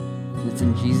It's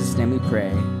in Jesus' name we pray.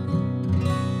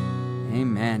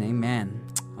 Amen, amen.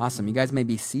 Awesome. You guys may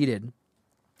be seated. And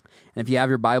if you have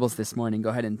your Bibles this morning, go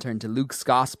ahead and turn to Luke's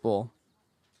Gospel,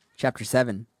 chapter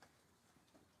 7.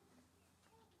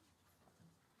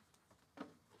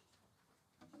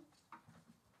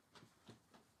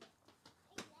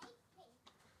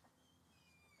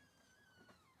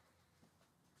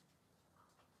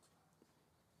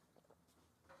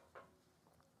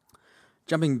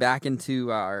 Jumping back into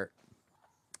our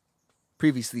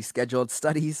previously scheduled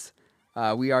studies,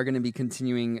 we are going to be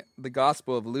continuing the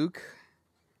Gospel of Luke.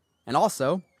 And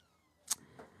also,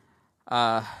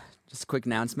 just a quick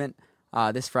announcement,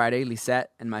 this Friday,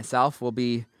 Lisette and myself will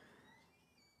be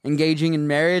engaging in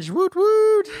marriage. Woot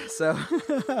woot! So,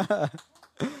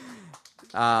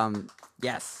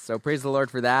 yes, so praise the Lord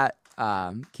for that.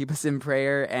 Keep us in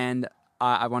prayer, and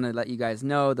I want to let you guys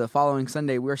know the following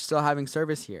Sunday, we're still having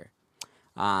service here.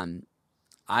 I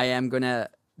am going to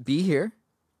be here.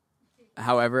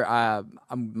 However,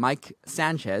 Mike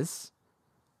Sanchez,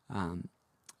 a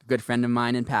good friend of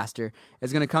mine and pastor,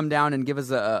 is going to come down and give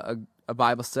us a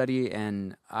Bible study,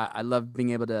 and I love being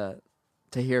able to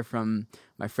hear from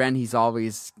my friend. He's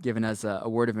always given us a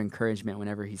word of encouragement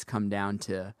whenever he's come down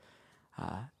to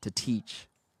teach.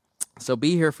 So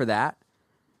be here for that,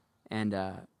 and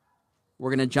we're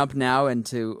going to jump now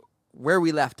into where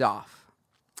we left off.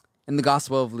 In the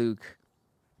Gospel of Luke.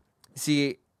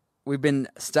 See, we've been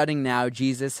studying now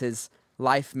Jesus, his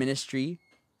life ministry,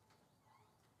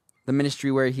 the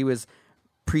ministry where he was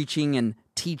preaching and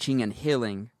teaching and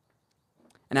healing.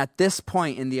 And at this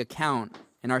point in the account,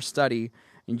 in our study,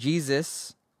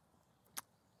 Jesus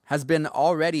has been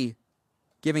already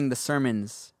giving the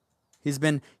sermons. He's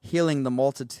been healing the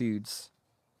multitudes.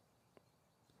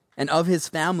 And of his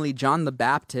family, John the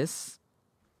Baptist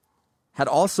had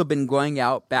also been going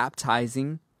out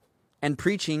baptizing and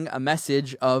preaching a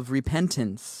message of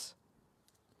repentance.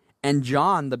 And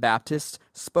John the Baptist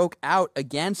spoke out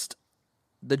against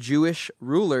the Jewish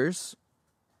rulers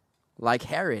like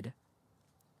Herod,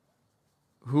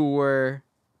 who were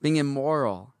being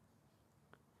immoral.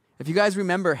 If you guys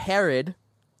remember Herod,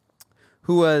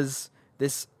 who was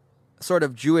this sort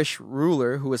of Jewish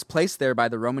ruler who was placed there by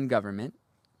the Roman government,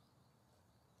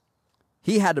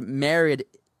 he had married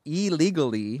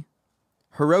illegally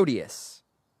Herodias.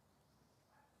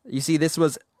 You see, this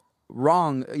was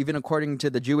wrong even according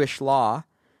to the Jewish law,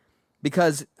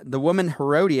 because the woman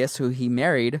Herodias who he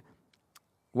married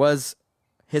was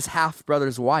his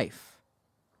half-brother's wife,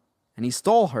 and he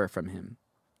stole her from him.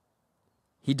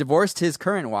 He divorced his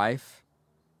current wife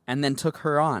and then took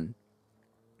her on.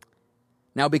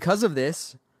 Now, because of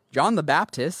this, John the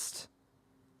Baptist,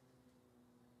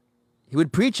 he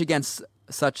would preach against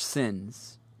such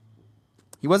sins.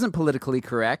 He wasn't politically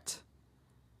correct.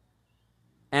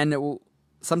 And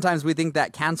sometimes we think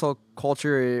that cancel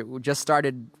culture just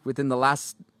started within the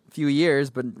last few years,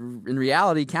 but in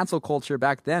reality, cancel culture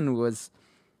back then was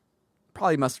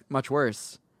probably much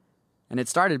worse. And it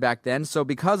started back then. So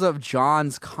because of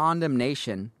John's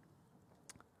condemnation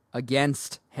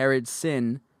against Herod's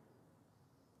sin,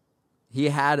 he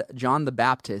had John the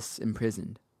Baptist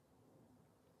imprisoned.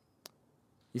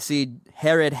 You see,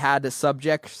 Herod had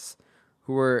subjects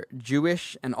who were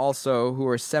Jewish and also who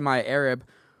were semi-Arab,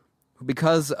 who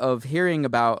because of hearing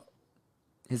about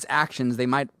his actions, they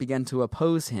might begin to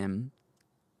oppose him.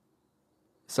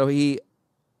 So he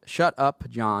shut up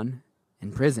John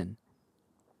in prison.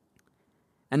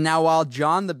 And now while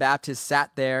John the Baptist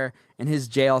sat there in his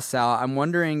jail cell, I'm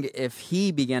wondering if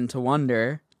he began to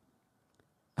wonder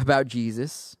about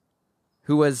Jesus,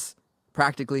 who was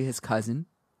practically his cousin.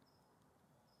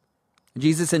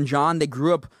 Jesus and John, they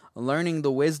grew up learning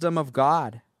the wisdom of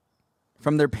God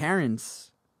from their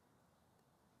parents.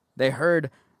 They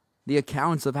heard the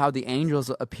accounts of how the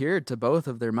angels appeared to both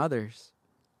of their mothers,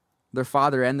 their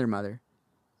father and their mother.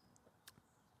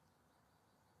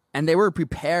 And they were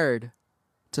prepared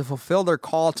to fulfill their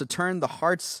call to turn the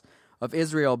hearts of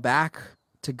Israel back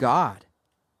to God.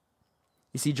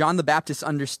 You see, John the Baptist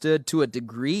understood to a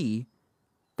degree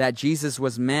that Jesus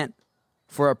was meant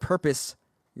for a purpose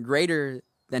greater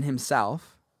than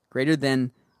himself, greater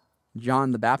than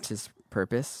John the Baptist's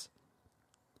purpose.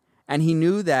 And he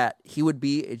knew that he would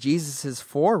be Jesus'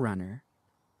 forerunner.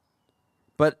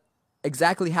 But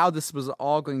exactly how this was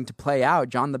all going to play out,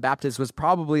 John the Baptist was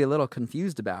probably a little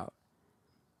confused about.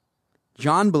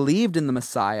 John believed in the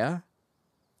Messiah,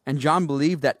 and John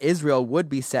believed that Israel would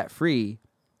be set free.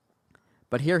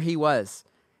 But here he was,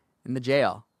 in the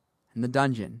jail, in the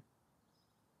dungeon,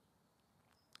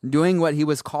 doing what he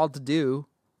was called to do,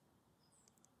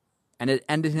 and it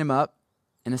ended him up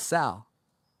in a cell.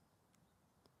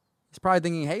 He's probably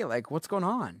thinking, hey, like, what's going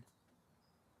on?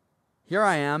 Here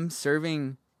I am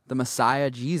serving the Messiah,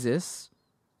 Jesus,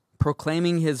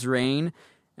 proclaiming his reign,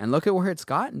 and look at where it's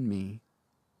gotten me.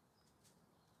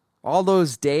 All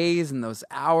those days and those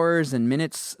hours and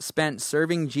minutes spent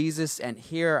serving Jesus, and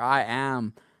here I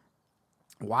am.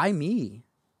 Why me?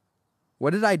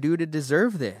 What did I do to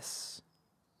deserve this?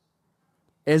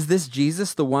 Is this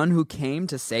Jesus the one who came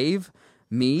to save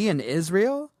me and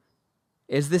Israel?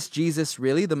 Is this Jesus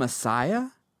really the Messiah?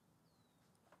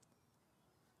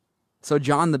 So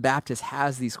John the Baptist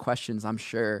has these questions, I'm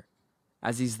sure,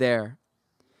 as he's there.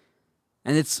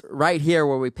 And it's right here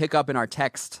where we pick up in our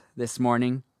text this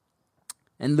morning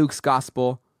in Luke's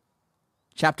Gospel,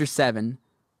 chapter 7,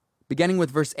 beginning with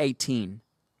verse 18.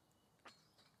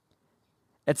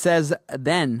 It says,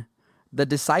 "Then the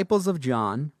disciples of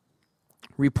John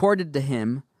reported to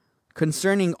him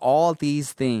concerning all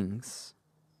these things."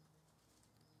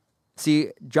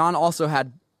 See, John also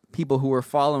had people who were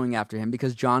following after him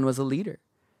because John was a leader.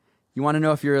 You want to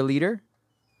know if you're a leader?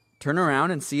 Turn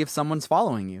around and see if someone's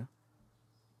following you.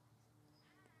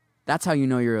 That's how you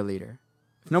know you're a leader.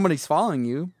 If nobody's following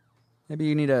you, maybe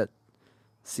you need to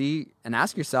see and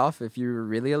ask yourself if you're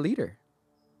really a leader.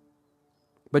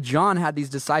 But John had these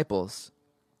disciples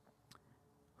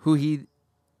who he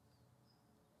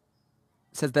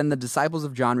says, then the disciples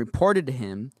of John reported to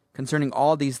him concerning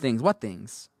all these things. What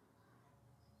things?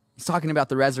 He's talking about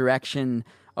the resurrection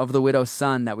of the widow's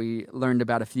son that we learned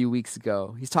about a few weeks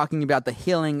ago. He's talking about the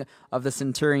healing of the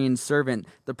centurion's servant,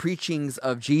 the preachings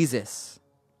of Jesus.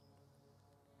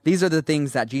 These are the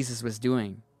things that Jesus was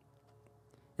doing.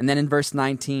 And then in verse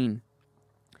 19,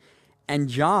 "And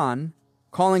John,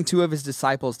 calling 2 of his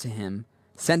disciples to him,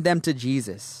 sent them to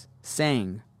Jesus,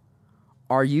 saying,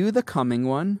 'Are you the coming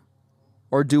one,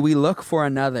 or do we look for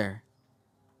another?'"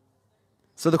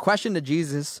 So the question to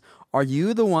Jesus, are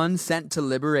you the one sent to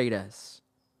liberate us?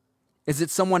 Is it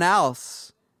someone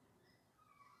else?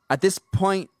 At this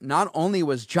point, not only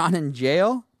was John in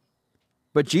jail,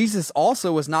 but Jesus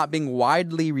also was not being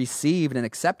widely received and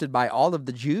accepted by all of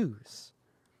the Jews.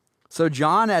 So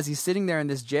John, as he's sitting there in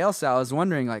this jail cell, is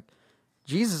wondering, like,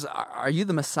 Jesus, are you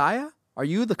the Messiah? Are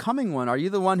you the coming one? Are you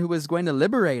the one who is going to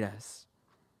liberate us?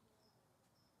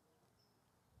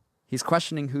 He's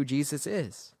questioning who Jesus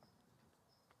is.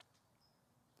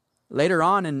 Later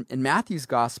on in Matthew's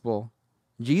gospel,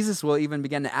 Jesus will even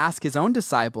begin to ask his own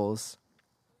disciples,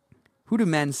 "Who do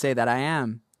men say that I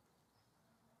am?"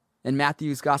 In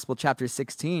Matthew's gospel, chapter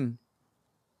 16,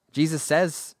 Jesus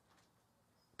says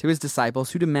to his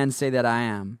disciples, "Who do men say that I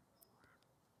am?"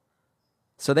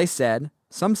 So they said,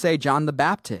 "Some say John the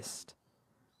Baptist,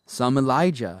 some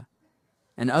Elijah,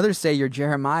 and others say you're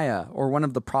Jeremiah or one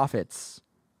of the prophets."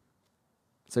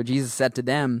 So Jesus said to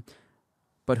them,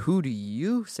 "But who do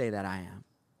you say that I am?"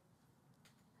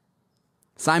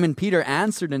 Simon Peter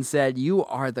answered and said, "You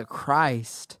are the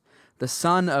Christ, the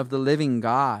Son of the living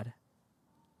God."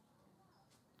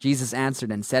 Jesus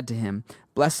answered and said to him,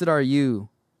 "Blessed are you,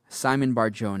 Simon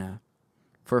Bar-Jonah,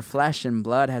 for flesh and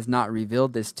blood has not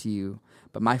revealed this to you,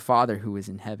 but my Father who is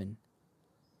in heaven."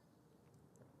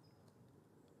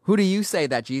 Who do you say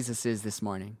that Jesus is this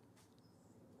morning?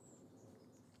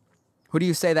 Who do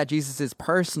you say that Jesus is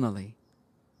personally,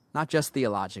 not just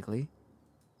theologically?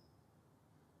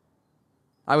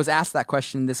 I was asked that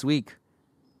question this week.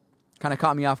 Kind of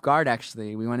caught me off guard,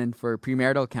 actually. We went in for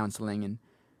premarital counseling, and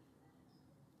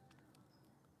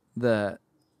the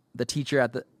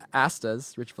teacher asked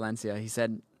us, Rich Valencia, he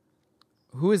said,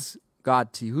 "Who is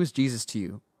God to you? Who is Jesus to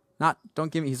you?"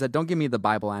 He said, "Don't give me the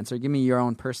Bible answer. Give me your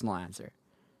own personal answer."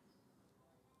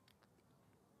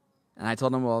 And I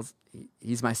told him, well,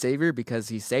 he's my Savior because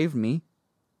he saved me.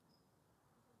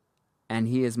 And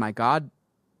he is my God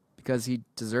because he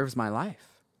deserves my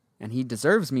life. And he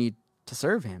deserves me to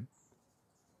serve him.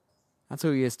 That's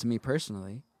who he is to me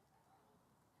personally.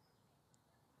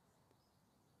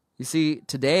 You see,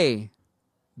 today,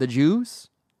 the Jews,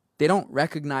 they don't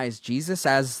recognize Jesus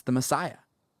as the Messiah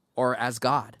or as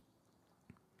God.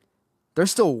 They're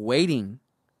still waiting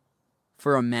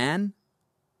for a man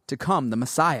to come, the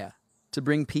Messiah, to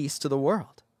bring peace to the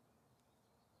world.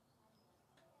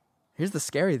 Here's the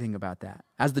scary thing about that.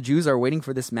 As the Jews are waiting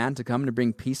for this man to come to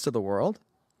bring peace to the world,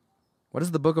 what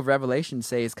does the book of Revelation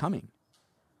say is coming?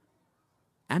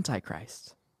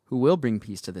 Antichrist, who will bring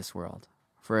peace to this world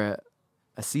for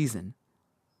a season.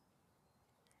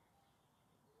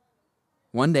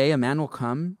 One day a man will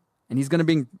come and he's going to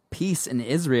bring peace in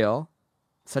Israel,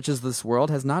 such as this world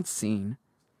has not seen.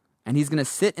 And he's going to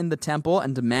sit in the temple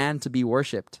and demand to be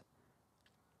worshipped.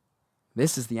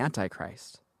 This is the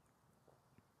Antichrist.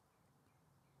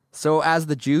 So as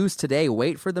the Jews today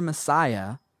wait for the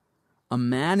Messiah, a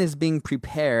man is being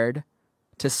prepared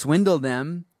to swindle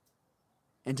them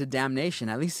into damnation.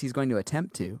 At least he's going to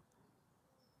attempt to.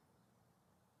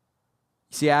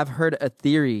 See, I've heard a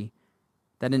theory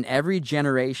that in every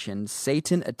generation,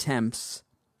 Satan attempts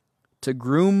to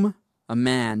groom a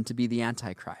man to be the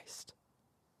Antichrist.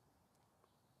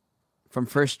 From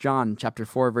 1 John chapter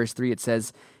 4, verse 3, it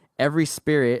says, "Every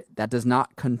spirit that does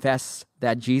not confess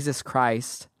that Jesus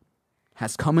Christ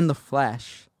has come in the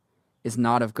flesh is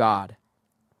not of God.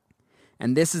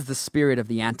 And this is the spirit of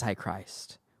the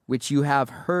Antichrist, which you have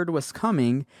heard was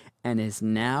coming and is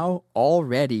now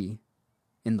already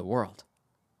in the world."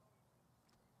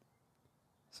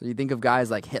 So you think of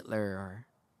guys like Hitler or,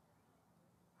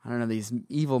 I don't know, these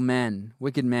evil men,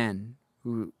 wicked men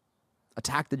who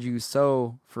attacked the Jews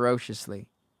so ferociously.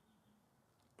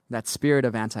 That spirit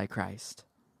of Antichrist.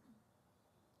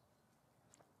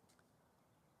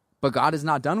 But God is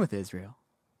not done with Israel.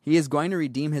 He is going to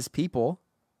redeem his people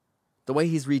the way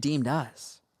he's redeemed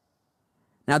us.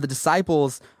 Now the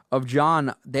disciples of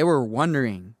John, they were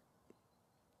wondering.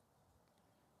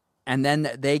 And then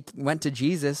they went to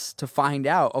Jesus to find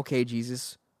out, okay,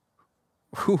 Jesus,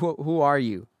 who are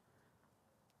you?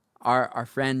 Our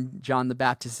friend John the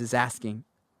Baptist is asking.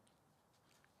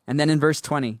 And then in verse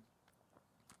 20,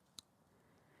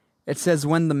 it says,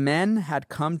 "When the men had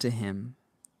come to him,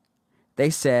 they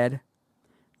said,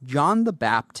 'John the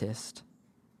Baptist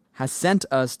has sent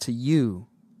us to you,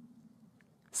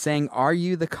 saying, Are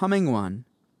you the coming one?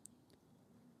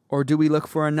 Or do we look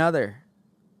for another?'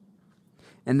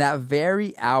 In that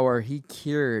very hour he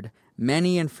cured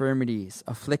many infirmities,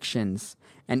 afflictions,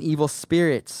 and evil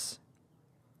spirits,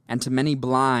 and to many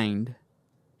blind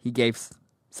he gave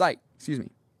sight."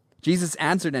 Jesus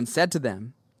answered and said to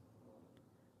them,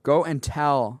 "Go and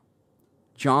tell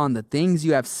John the things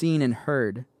you have seen and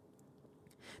heard,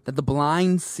 that the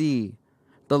blind see,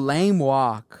 the lame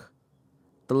walk,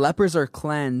 the lepers are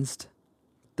cleansed,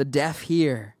 the deaf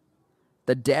hear,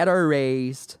 the dead are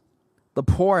raised, the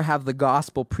poor have the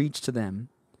gospel preached to them,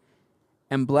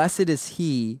 and blessed is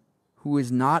he who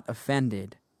is not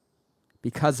offended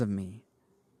because of me."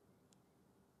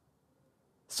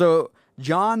 So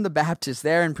John the Baptist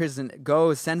there in prison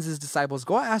sends his disciples,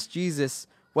 go ask Jesus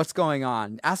what's going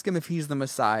on. Ask him if he's the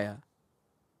Messiah.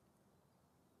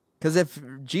 Because if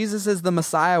Jesus is the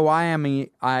Messiah, why am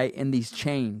I in these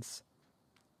chains?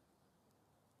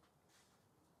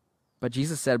 But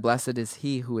Jesus said, "Blessed is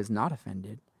he who is not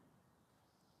offended."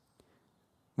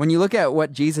 When you look at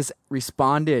what Jesus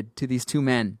responded to these two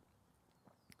men,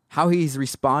 how he's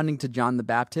responding to John the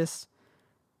Baptist,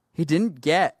 he didn't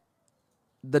get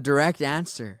the direct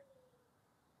answer.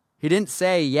 He didn't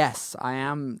say, "Yes, I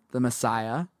am the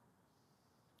Messiah."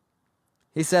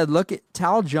 He said,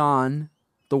 tell John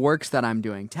the works that I'm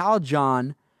doing. Tell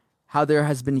John how there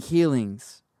has been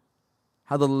healings,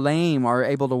 how the lame are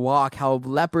able to walk, how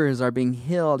lepers are being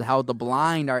healed, how the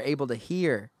blind are able to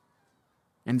hear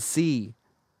and see.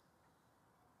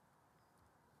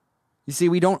 You see,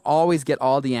 we don't always get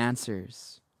all the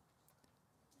answers.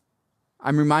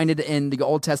 I'm reminded in the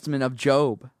Old Testament of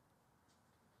Job,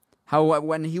 how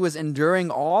when he was enduring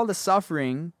all the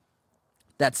suffering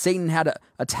that Satan had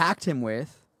attacked him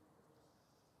with,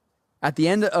 at the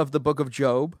end of the book of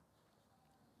Job,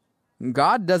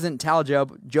 God doesn't tell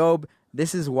Job,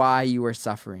 this is why you are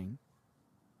suffering.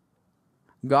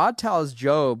 God tells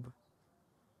Job,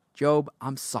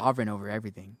 I'm sovereign over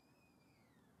everything.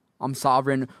 I'm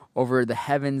sovereign over the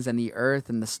heavens and the earth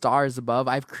and the stars above.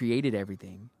 I've created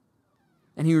everything.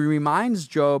 And he reminds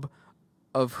Job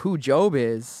of who Job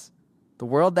is, the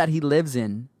world that he lives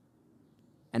in,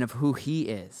 and of who he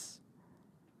is.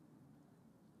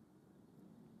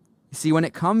 You see, when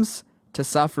it comes to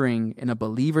suffering in a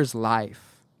believer's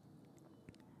life,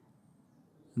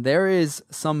 there is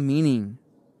some meaning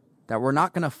that we're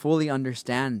not going to fully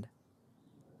understand.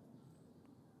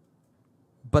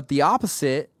 But the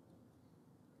opposite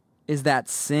is that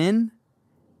sin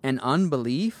and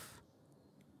unbelief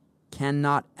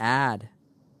cannot add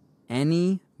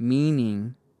any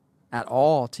meaning at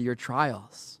all to your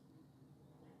trials.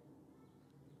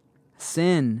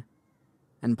 Sin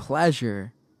and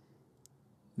pleasure,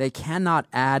 they cannot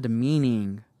add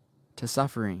meaning to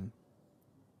suffering.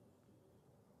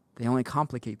 They only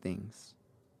complicate things.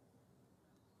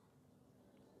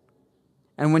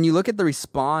 And when you look at the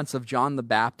response of John the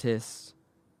Baptist,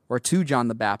 or to John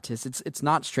the Baptist, it's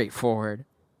not straightforward.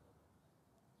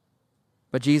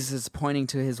 But Jesus is pointing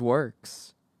to his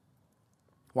works.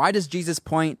 Why does Jesus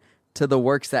point to the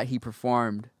works that he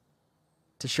performed?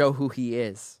 To show who he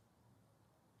is.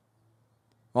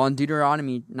 Well, in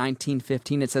Deuteronomy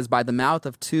 19:15, it says, by the mouth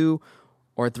of 2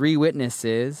 or 3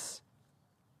 witnesses,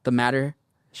 the matter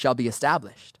shall be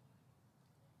established.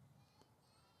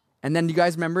 And then do you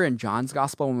guys remember in John's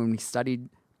gospel when we studied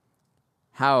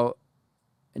how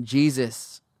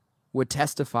Jesus would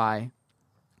testify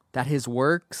that his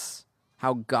works,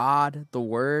 how God, the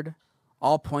Word,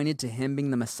 all pointed to him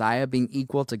being the Messiah, being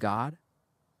equal to God?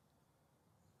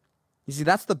 You see,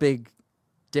 that's the big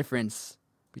difference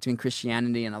between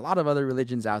Christianity and a lot of other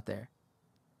religions out there.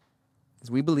 Is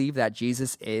we believe that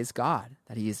Jesus is God,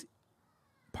 that he is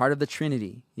part of the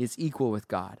Trinity. He is equal with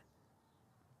God.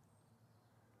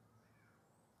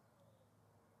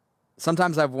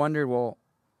 Sometimes I've wondered, well,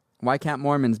 why can't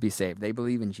Mormons be saved? They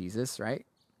believe in Jesus, right?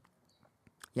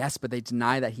 Yes, but they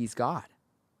deny that he's God.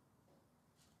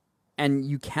 And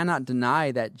you cannot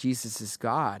deny that Jesus is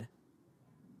God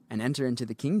and enter into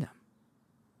the kingdom.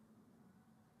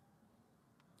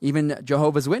 Even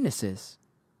Jehovah's Witnesses,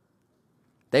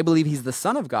 they believe he's the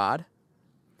Son of God,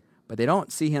 but they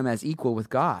don't see him as equal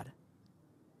with God.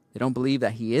 They don't believe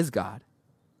that he is God.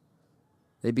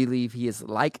 They believe he is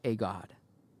like a God.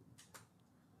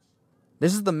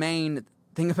 This is the main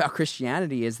thing about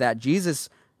Christianity, is that Jesus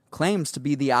claims to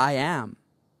be the I am.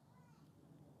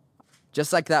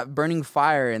 Just like that burning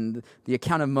fire in the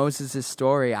account of Moses'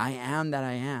 story, I am that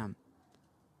I am.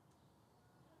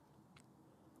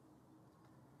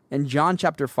 In John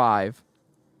chapter 5,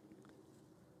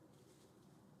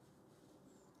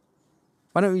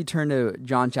 why don't we turn to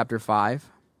John chapter 5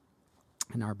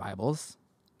 in our Bibles?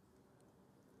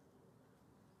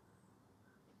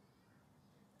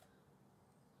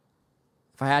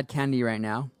 If I had candy right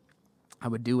now, I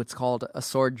would do what's called a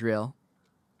sword drill.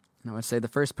 And I would say the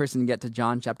first person to get to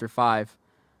John chapter 5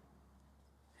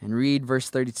 and read verse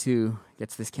 32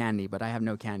 gets this candy, but I have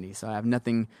no candy, so I have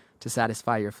nothing to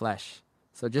satisfy your flesh.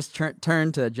 So just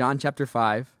turn to John chapter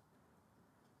 5,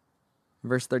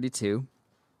 verse 32.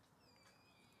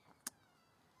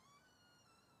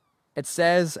 It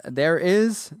says,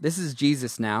 this is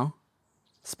Jesus now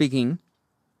speaking.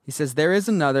 He says, there is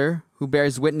another who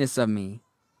bears witness of me,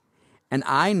 and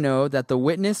I know that the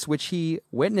witness which he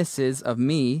witnesses of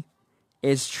me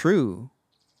is true.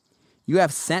 You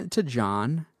have sent to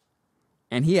John,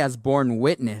 and he has borne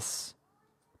witness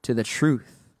to the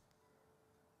truth.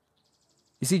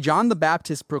 You see, John the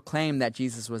Baptist proclaimed that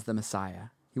Jesus was the Messiah.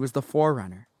 He was the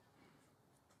forerunner.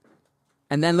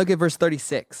 And then look at verse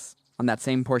 36 on that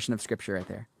same portion of Scripture right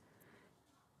there.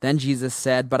 Then Jesus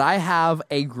said, but I have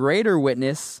a greater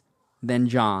witness than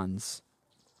John's.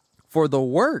 For the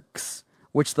works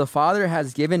which the Father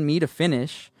has given me to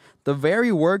finish, the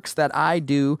very works that I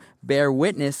do bear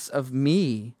witness of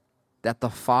me, that the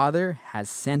Father has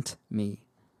sent me.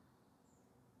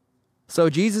 So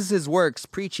Jesus' works,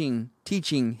 preaching,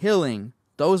 teaching, healing,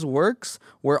 those works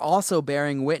were also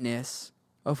bearing witness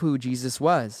of who Jesus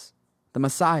was, the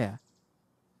Messiah.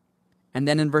 And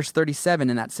then in verse 37,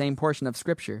 in that same portion of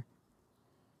Scripture,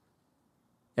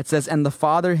 it says, and the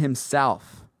Father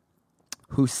himself,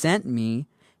 who sent me,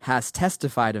 has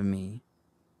testified of me.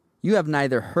 You have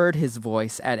neither heard his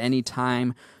voice at any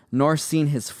time, nor seen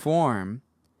his form,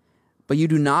 but you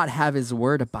do not have his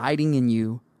word abiding in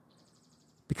you,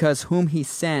 because whom he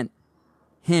sent,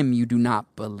 him you do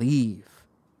not believe.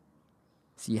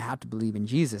 So you have to believe in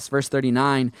Jesus. Verse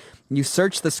 39, you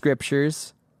search the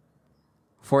Scriptures,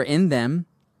 for in them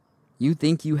you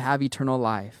think you have eternal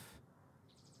life.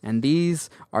 And these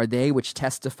are they which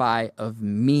testify of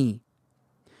me.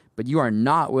 But you are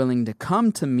not willing to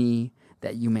come to me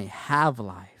that you may have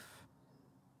life.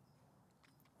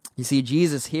 You see,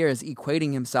 Jesus here is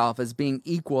equating himself as being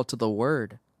equal to the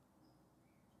Word.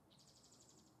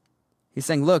 He's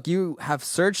saying, look, you have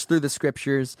searched through the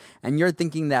Scriptures, and you're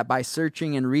thinking that by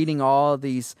searching and reading all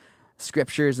these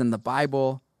Scriptures in the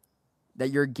Bible, that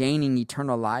you're gaining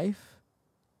eternal life.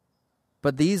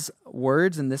 But these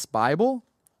words in this Bible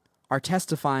are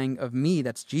testifying of me,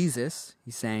 that's Jesus,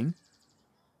 he's saying.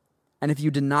 And if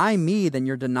you deny me, then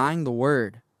you're denying the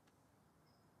Word.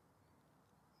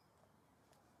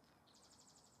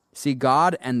 See,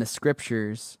 God and the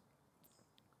Scriptures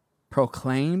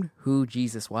proclaimed who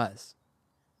Jesus was.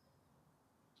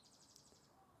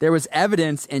 There was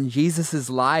evidence in Jesus'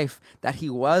 life that he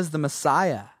was the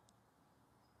Messiah.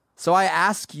 So I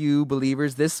ask you,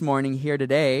 believers, this morning here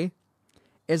today,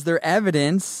 is there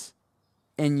evidence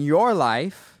in your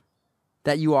life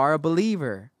that you are a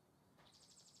believer?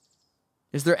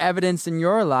 Is there evidence in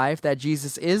your life that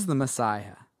Jesus is the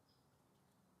Messiah?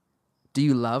 Do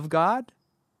you love God?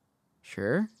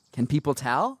 Sure. Can people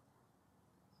tell?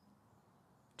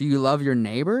 Do you love your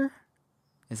neighbor?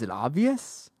 Is it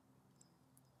obvious?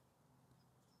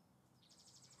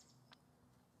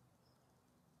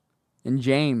 In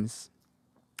James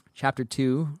chapter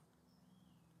 2,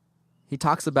 he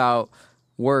talks about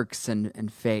works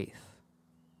and faith.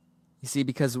 You see,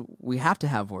 because we have to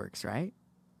have works, right?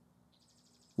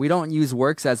 We don't use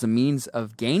works as a means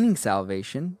of gaining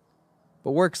salvation,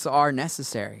 but works are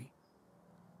necessary.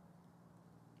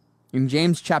 In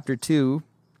James chapter 2,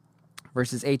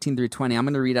 verses 18 through 20, I'm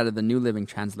going to read out of the New Living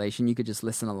Translation. You could just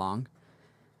listen along.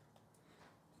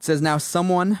 It says, "Now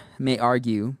someone may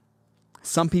argue,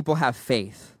 some people have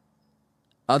faith,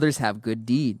 others have good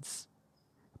deeds.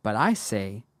 But I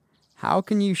say, how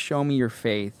can you show me your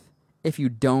faith if you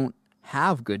don't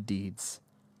have good deeds?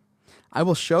 I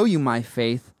will show you my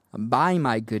faith by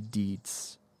my good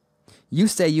deeds. You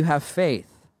say you have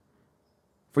faith,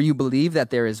 for you believe that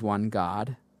there is one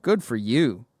God. Good for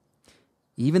you.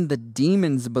 Even the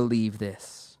demons believe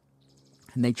this,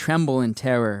 and they tremble in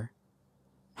terror.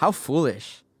 How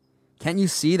foolish! Can't you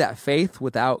see that faith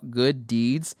without good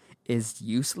deeds is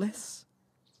useless?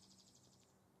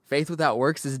 Faith without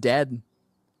works is dead.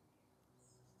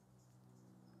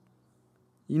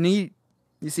 You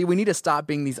see, we need to stop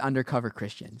being these undercover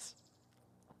Christians.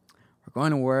 We're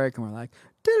going to work and we're like,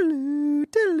 doo-doo,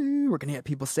 doo-doo. We're going to get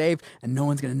people saved and no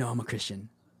one's going to know I'm a Christian.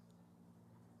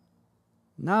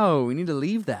 No, we need to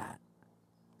leave that.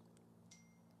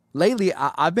 Lately,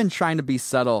 I've been trying to be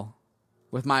subtle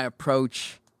with my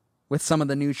approach with some of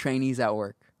the new trainees at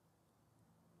work.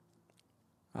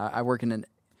 I work in an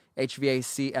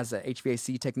HVAC as an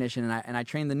HVAC technician, and I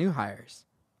train the new hires.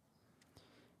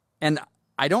 And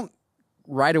I don't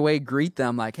right away greet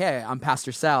them like, "Hey, I'm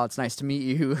Pastor Sal. It's nice to meet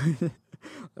you.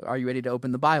 Are you ready to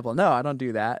open the Bible?" No, I don't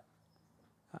do that.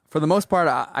 For the most part,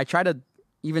 I try to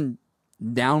even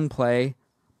downplay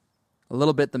a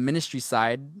little bit the ministry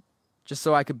side just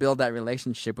so I could build that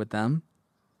relationship with them.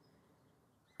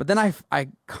 But then I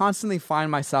constantly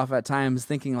find myself at times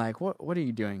thinking like, what are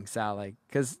you doing, Sal? Like,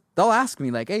 because they'll ask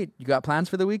me like, "Hey, you got plans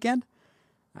for the weekend?"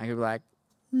 I could be like,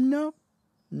 "Nope,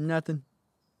 nothing.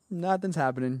 Nothing's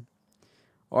happening."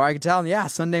 Or I could tell them, "Yeah,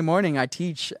 Sunday morning I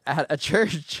teach at a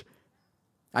church.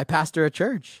 I pastor a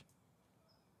church."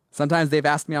 Sometimes they've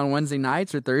asked me on Wednesday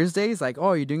nights or Thursdays, like, "Oh,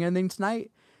 are you doing anything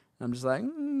tonight?" And I'm just like,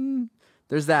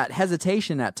 There's that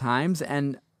hesitation at times,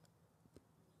 and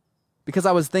because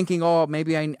I was thinking, oh,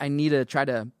 maybe I need to try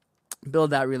to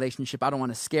build that relationship. I don't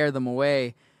want to scare them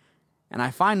away. And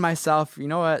I find myself, you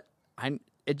know what?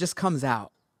 It just comes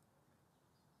out.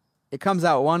 It comes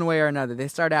out one way or another. They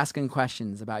start asking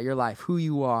questions about your life, who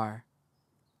you are.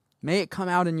 May it come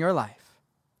out in your life.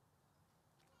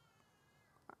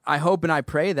 I hope and I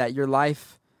pray that your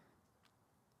life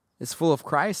is full of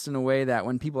Christ in a way that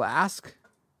when people ask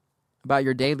about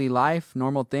your daily life,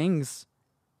 normal things,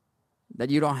 that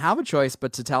you don't have a choice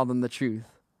but to tell them the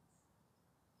truth.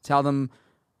 Tell them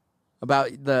about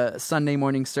the Sunday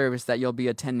morning service that you'll be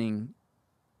attending.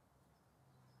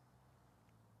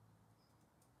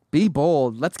 Be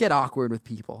bold. Let's get awkward with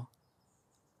people.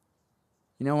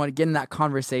 You know what? Get in that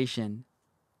conversation.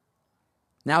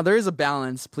 Now, there is a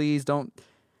balance. Please don't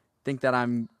think that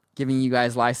I'm giving you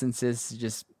guys licenses to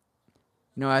just,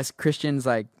 as Christians,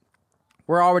 like,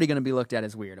 we're already going to be looked at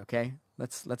as weird, okay?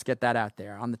 Let's get that out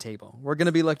there on the table. We're going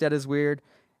to be looked at as weird,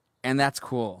 and that's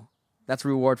cool. That's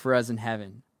reward for us in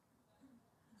heaven.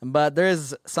 But there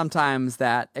is sometimes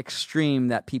that extreme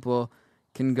that people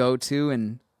can go to,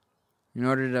 and in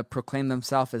order to proclaim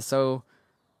themselves as so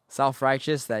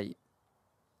self-righteous that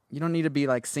you don't need to be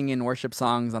like singing worship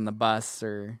songs on the bus,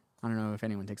 or I don't know if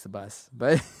anyone takes the bus,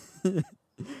 but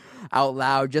out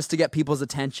loud just to get people's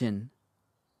attention.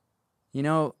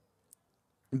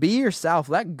 Be yourself.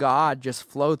 Let God just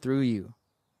flow through you.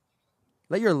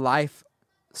 Let your life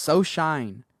so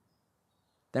shine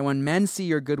that when men see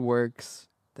your good works,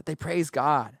 that they praise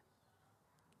God.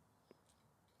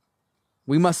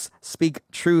 We must speak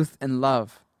truth and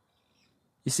love.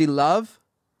 You see, love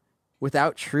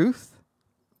without truth,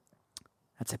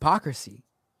 that's hypocrisy.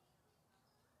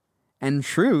 And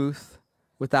truth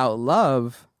without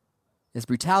love is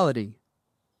brutality.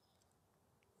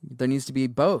 There needs to be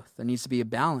both. There needs to be a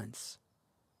balance.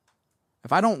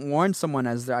 If I don't warn someone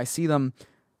as I see them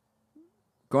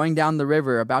going down the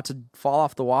river, about to fall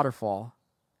off the waterfall,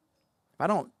 if I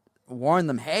don't warn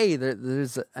them, hey,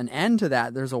 there's an end to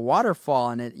that, there's a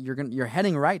waterfall, and you're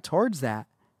heading right towards that.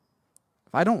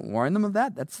 If I don't warn them of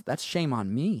that, that's shame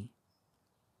on me.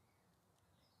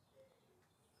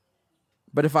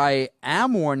 But if I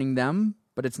am warning them,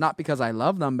 but it's not because I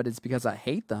love them, but it's because I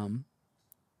hate them,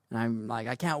 and I'm like,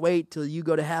 I can't wait till you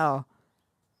go to hell,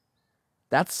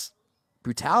 that's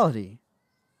brutality.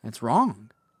 That's wrong.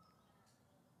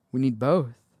 We need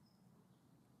both.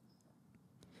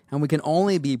 And we can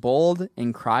only be bold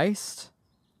in Christ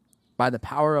by the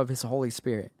power of his Holy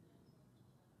Spirit.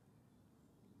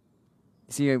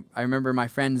 See, I remember my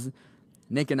friends,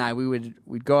 Nick and I,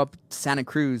 we'd go up to Santa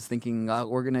Cruz thinking,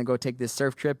 we're going to go take this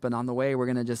surf trip, and on the way, we're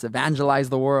going to just evangelize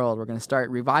the world. We're going to start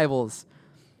revivals.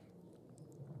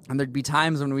 And there'd be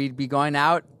times when we'd be going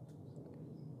out,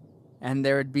 and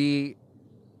there would be,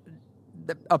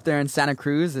 up there in Santa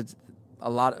Cruz, it's a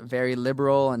lot of very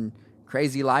liberal and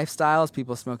crazy lifestyles,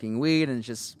 people smoking weed, and it's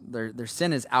just, their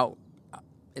sin is out.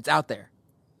 It's out there.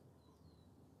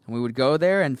 And we would go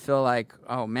there and feel like,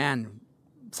 oh man,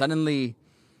 suddenly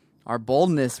our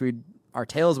boldness, our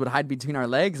tails would hide between our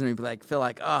legs, and we'd be like, feel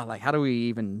like, oh, like how do we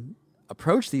even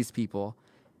approach these people?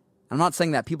 I'm not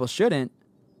saying that people shouldn't,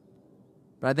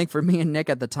 but I think for me and Nick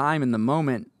at the time, in the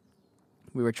moment,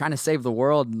 we were trying to save the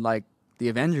world like the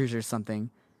Avengers or something.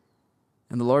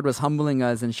 And the Lord was humbling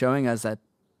us and showing us that,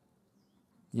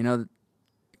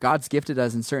 God's gifted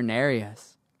us in certain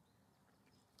areas,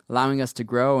 allowing us to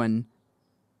grow. And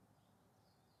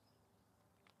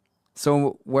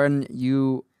so when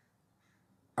you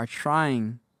are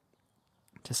trying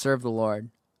to serve the Lord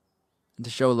and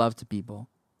to show love to people,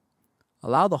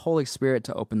 allow the Holy Spirit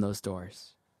to open those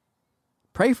doors.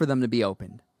 Pray for them to be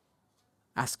opened.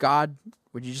 Ask God,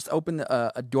 would you just open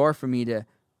a door for me to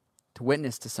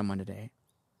witness to someone today,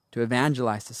 to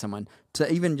evangelize to someone,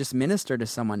 to even just minister to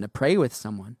someone, to pray with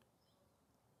someone?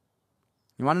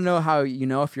 You want to know how you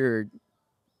know if you're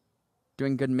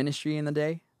doing good ministry in the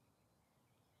day?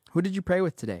 Who did you pray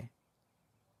with today?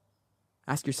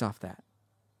 Ask yourself that.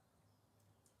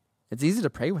 It's easy to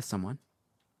pray with someone.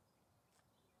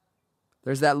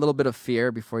 There's that little bit of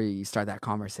fear before you start that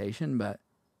conversation, but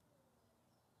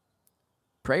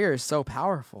prayer is so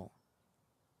powerful.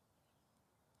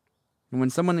 And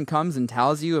when someone comes and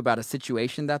tells you about a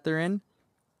situation that they're in,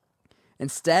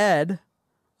 instead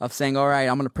of saying, all right,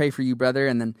 I'm going to pray for you, brother,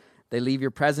 and then they leave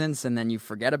your presence and then you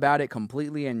forget about it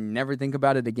completely and never think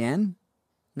about it again,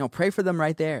 no, pray for them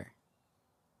right there.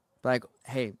 Like,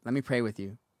 hey, let me pray with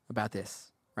you about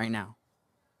this right now.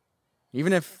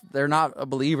 Even if they're not a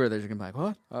believer, they're going to be like,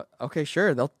 what? Okay,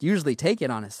 sure. They'll usually take it,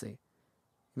 honestly.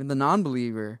 Even the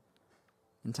non-believer,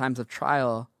 in times of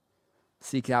trial,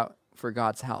 seek out for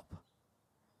God's help.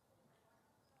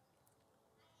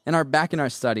 Back in our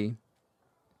study,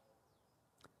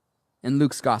 in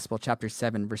Luke's Gospel, chapter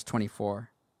 7, verse 24,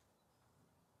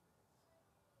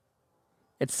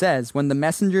 it says, when the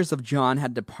messengers of John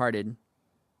had departed,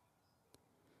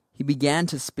 he began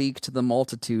to speak to the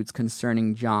multitudes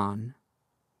concerning John.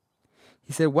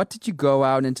 He said, what did you go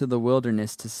out into the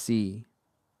wilderness to see?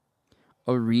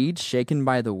 A reed shaken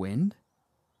by the wind?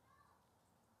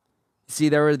 You see,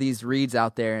 there were these reeds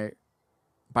out there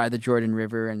by the Jordan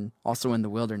River and also in the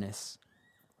wilderness.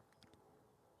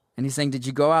 And he's saying, did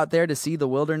you go out there to see the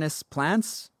wilderness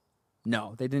plants?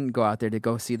 No, they didn't go out there to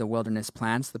go see the wilderness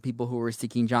plants, the people who were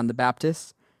seeking John the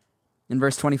Baptist. In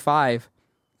verse 25,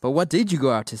 but what did you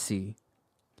go out to see?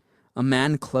 A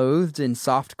man clothed in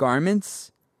soft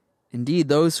garments? Indeed,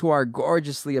 those who are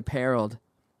gorgeously apparelled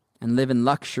and live in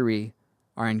luxury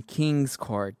are in king's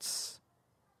courts.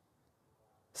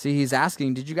 See, he's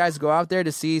asking, did you guys go out there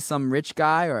to see some rich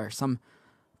guy or some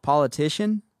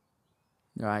politician?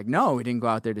 They're like, no, we didn't go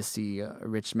out there to see a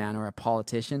rich man or a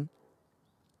politician.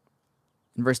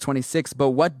 In verse 26,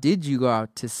 but what did you go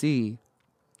out to see?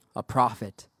 A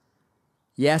prophet.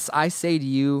 Yes, I say to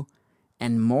you,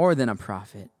 and more than a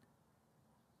prophet.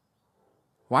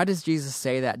 Why does Jesus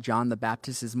say that John the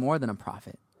Baptist is more than a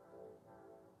prophet?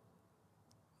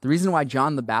 The reason why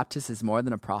John the Baptist is more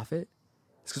than a prophet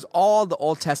is because all the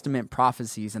Old Testament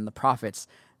prophecies and the prophets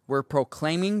were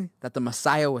proclaiming that the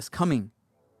Messiah was coming,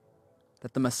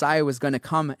 that the Messiah was going to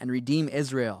come and redeem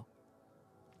Israel.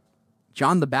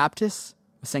 John the Baptist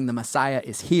was saying the Messiah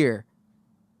is here.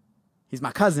 He's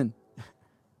my cousin,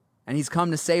 and he's come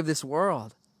to save this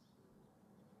world,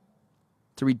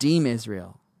 to redeem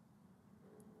Israel.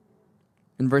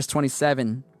 In verse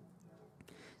 27,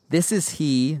 this is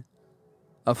he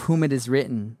of whom it is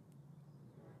written,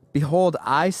 behold,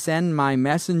 I send my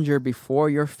messenger before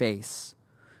your face,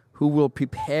 who will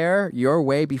prepare your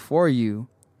way before you.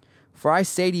 For I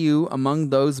say to you, among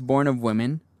those born of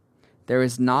women, there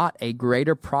is not a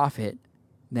greater prophet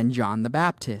than John the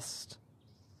Baptist.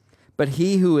 But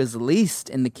he who is least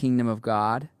in the kingdom of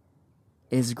God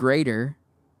is greater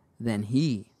than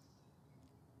he.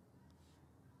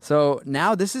 So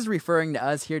now this is referring to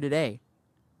us here today.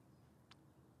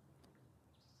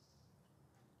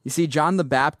 You see, John the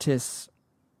Baptist,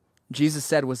 Jesus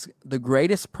said, was the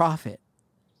greatest prophet.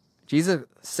 Jesus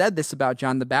said this about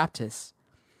John the Baptist.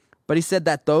 But he said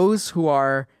that those who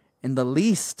are and the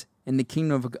least in the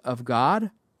kingdom of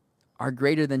God are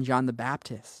greater than John the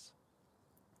Baptist.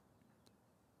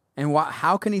 And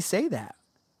how can he say that?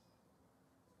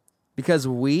 Because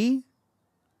we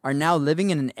are now living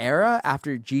in an era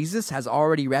after Jesus has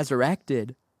already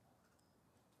resurrected.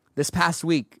 This past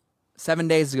week, 7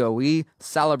 days ago, we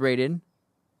celebrated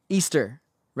Easter,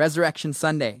 Resurrection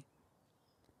Sunday.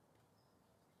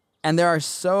 And there are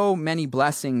so many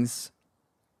blessings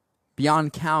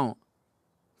beyond count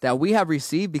that we have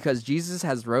received because Jesus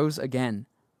has rose again.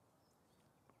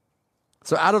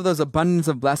 So out of those abundance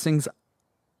of blessings,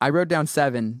 I wrote down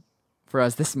 7 for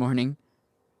us this morning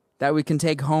that we can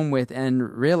take home with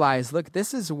and realize, look,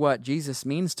 this is what Jesus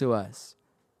means to us.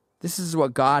 This is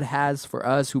what God has for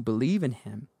us who believe in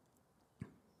him.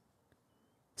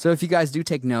 So if you guys do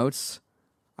take notes,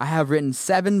 I have written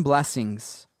 7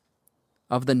 blessings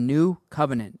of the new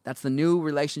covenant. That's the new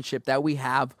relationship that we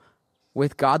have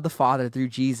with God the Father through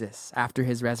Jesus after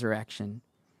his resurrection.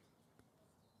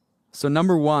 So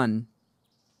number 1,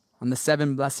 on the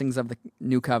 7 blessings of the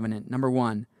new covenant, number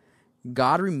 1,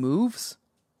 God removes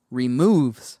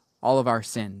all of our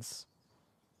sins.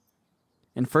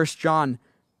 In 1 John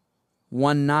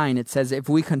 1:9, it says, if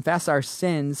we confess our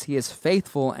sins, he is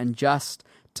faithful and just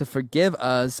to forgive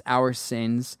us our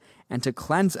sins and to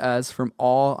cleanse us from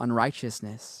all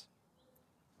unrighteousness.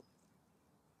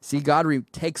 See, God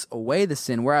takes away the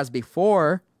sin, whereas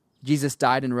before Jesus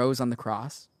died and rose on the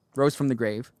cross, rose from the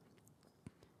grave,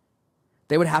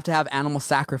 they would have to have animal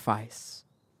sacrifice.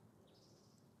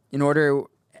 In order,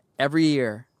 every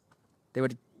year, they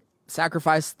would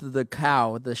sacrifice the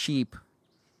cow, the sheep,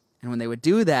 and when they would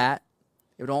do that,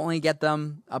 it would only get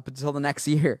them up until the next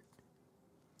year.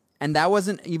 And that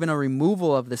wasn't even a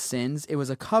removal of the sins, it was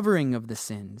a covering of the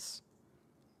sins,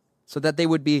 so that they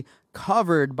would be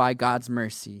covered by God's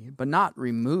mercy, but not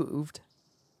removed.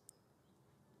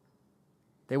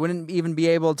 They wouldn't even be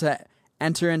able to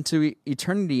enter into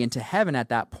eternity, into heaven at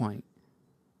that point.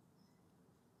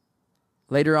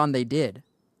 Later on they did,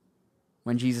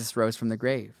 when Jesus rose from the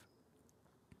grave.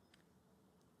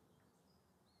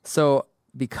 So,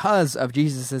 because of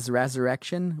Jesus'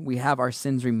 resurrection, we have our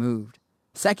sins removed.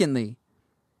 Secondly,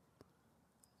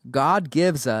 God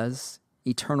gives us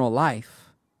eternal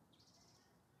life.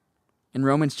 In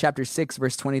Romans chapter 6,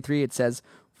 verse 23, it says,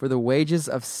 for the wages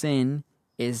of sin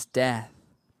is death,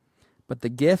 but the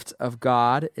gift of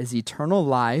God is eternal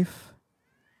life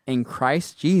in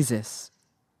Christ Jesus,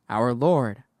 our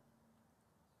Lord.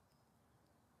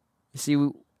 You see,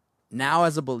 now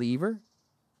as a believer,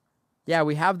 yeah,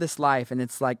 we have this life, and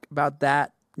it's like about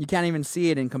that. You can't even see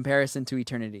it in comparison to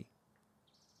eternity.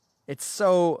 It's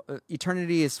so,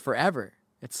 eternity is forever.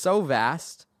 It's so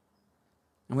vast.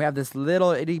 And we have this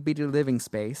little itty-bitty living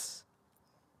space.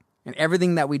 And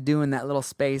everything that we do in that little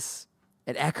space,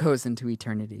 it echoes into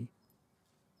eternity.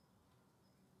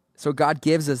 So God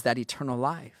gives us that eternal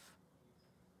life.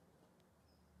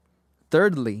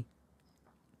 Thirdly,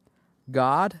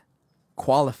 God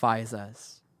qualifies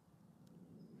us.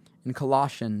 In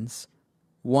Colossians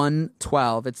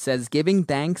 1:12, it says, giving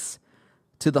thanks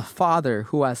to the Father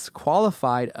who has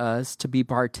qualified us to be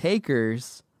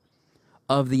partakers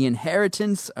of the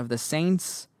inheritance of the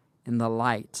saints in the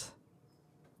light.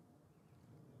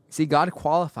 See, God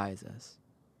qualifies us.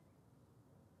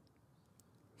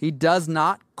 He does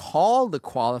not call the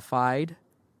qualified,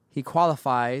 he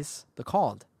qualifies the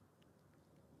called.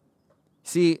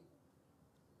 See,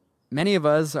 many of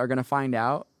us are going to find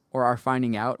out, or are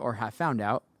finding out, or have found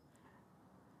out,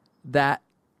 that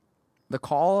the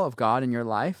call of God in your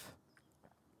life,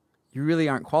 you really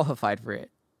aren't qualified for it.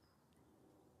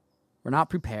 We're not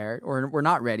prepared, or we're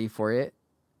not ready for it,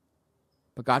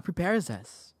 but God prepares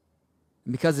us.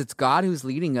 And because it's God who's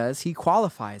leading us, he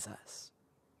qualifies us.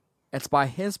 It's by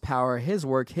his power, his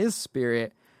work, his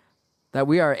spirit, that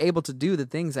we are able to do the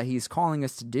things that he's calling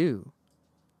us to do.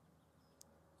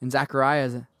 In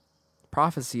Zechariah's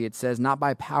prophecy, it says, not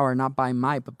by power, not by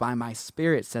might, but by my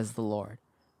spirit, says the Lord.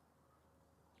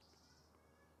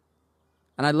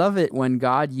 And I love it when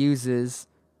God uses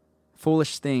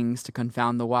foolish things to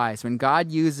confound the wise, when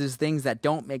God uses things that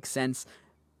don't make sense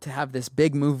to have this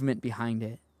big movement behind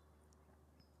it.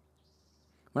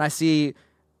 When I see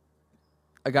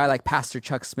a guy like Pastor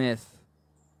Chuck Smith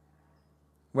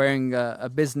wearing a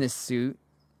business suit,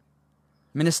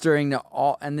 ministering to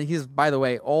all, and he's, by the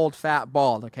way, old, fat,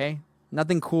 bald, okay?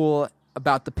 Nothing cool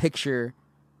about the picture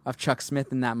of Chuck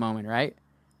Smith in that moment, right?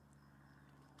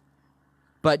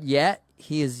 But yet,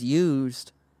 he is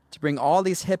used to bring all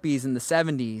these hippies in the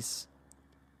 70s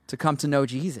to come to know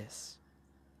Jesus.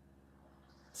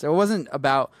 So it wasn't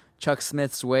about Chuck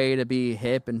Smith's way to be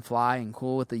hip and fly and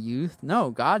cool with the youth.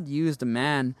 No, God used a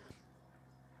man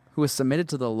who was submitted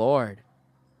to the Lord.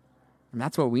 And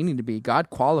that's what we need to be.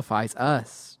 God qualifies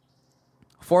us.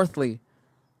 Fourthly,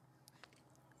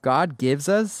 God gives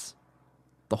us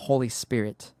the Holy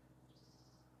Spirit.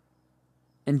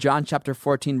 In John chapter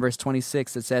 14, verse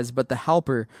 26, it says, "But the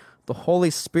Helper, the Holy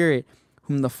Spirit,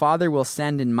 whom the Father will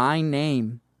send in my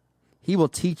name, he will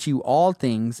teach you all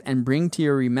things and bring to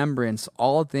your remembrance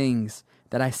all things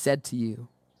that I said to you."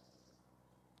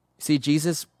 See,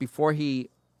 Jesus, before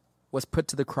he was put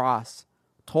to the cross,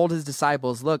 told his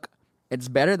disciples, look, it's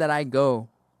better that I go,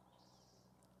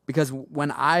 because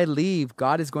when I leave,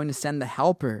 God is going to send the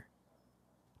Helper.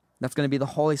 That's going to be the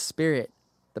Holy Spirit,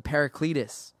 the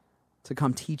Paracletus, to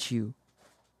come teach you.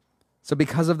 So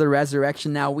because of the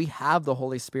resurrection, now we have the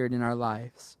Holy Spirit in our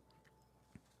lives.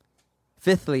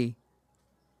 Fifthly,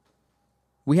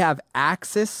 we have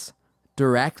access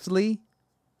directly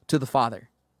to the Father.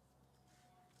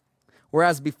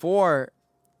 Whereas before,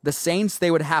 the saints,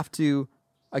 they would have to,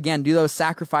 again, do those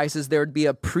sacrifices. There would be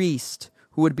a priest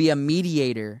who would be a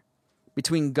mediator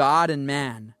between God and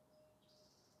man.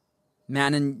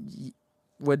 Man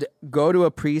would go to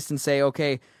a priest and say,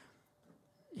 okay,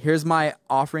 here's my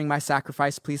offering, my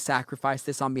sacrifice. Please sacrifice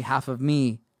this on behalf of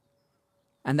me.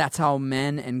 And that's how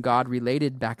men and God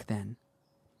related back then.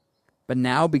 But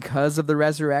now, because of the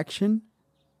resurrection,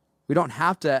 we don't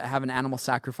have to have an animal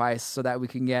sacrifice so that we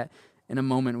can get in a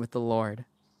moment with the Lord.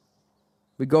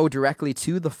 We go directly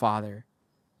to the Father.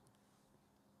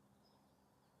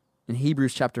 In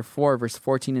Hebrews chapter 4, verse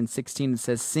 14 and 16, it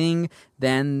says, "Seeing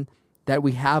then that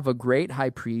we have a great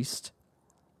high priest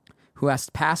who has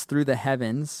passed through the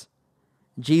heavens,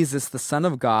 Jesus, the Son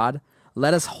of God,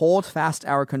 let us hold fast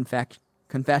our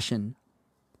confession."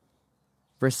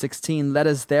 Verse 16, "Let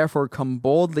us therefore come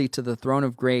boldly to the throne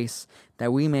of grace,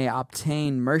 that we may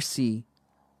obtain mercy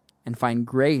and find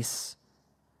grace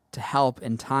to help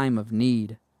in time of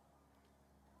need."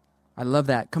 I love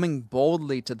that. Coming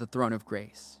boldly to the throne of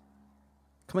grace.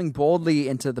 Coming boldly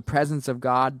into the presence of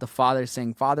God, the Father,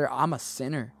 saying, "Father, I'm a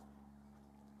sinner.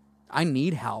 I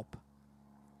need help."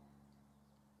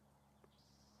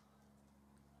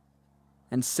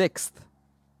 And sixth,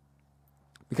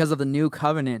 because of the new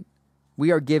covenant,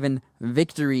 we are given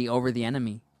victory over the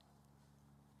enemy.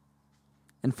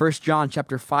 In 1 John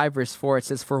chapter 5, verse 4, it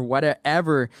says, "For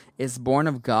whatever is born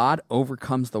of God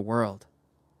overcomes the world.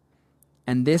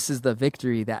 And this is the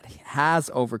victory that has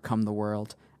overcome the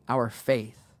world, our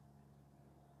faith."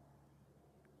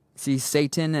 See,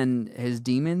 Satan and his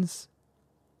demons,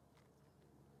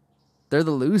 they're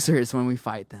the losers when we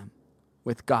fight them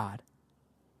with God.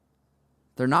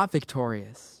 They're not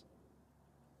victorious.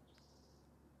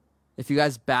 If you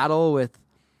guys battle with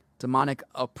demonic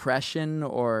oppression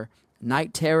or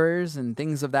night terrors and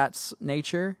things of that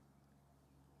nature,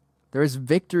 there is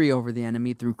victory over the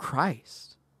enemy through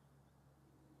Christ.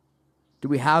 Do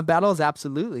we have battles?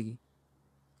 Absolutely.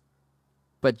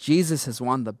 But Jesus has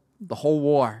won the whole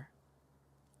war.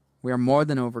 We are more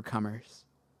than overcomers.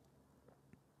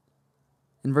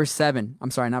 In verse 7, I'm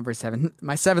sorry, not verse 7,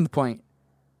 my seventh point.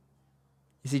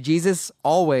 You see, Jesus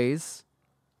always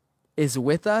is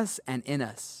with us and in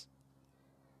us.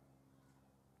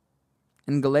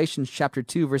 In Galatians chapter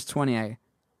 2, verse 20, I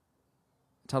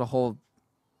taught a whole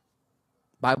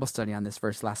Bible study on this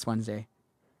verse last Wednesday.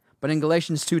 But in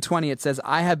Galatians 2:20, it says,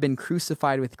 "I have been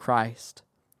crucified with Christ.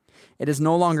 It is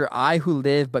no longer I who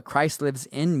live, but Christ lives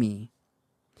in me.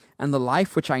 And the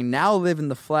life which I now live in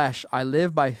the flesh, I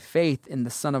live by faith in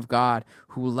the Son of God,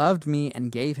 who loved me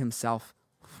and gave himself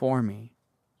for me."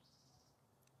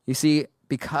 You see,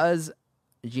 because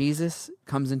Jesus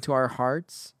comes into our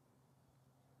hearts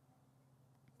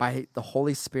by the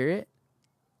Holy Spirit,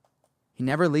 he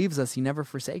never leaves us, he never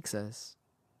forsakes us.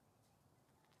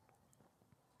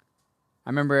 I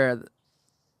remember,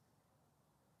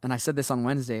 and I said this on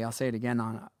Wednesday, I'll say it again,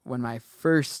 when my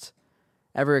first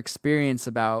ever experience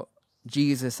about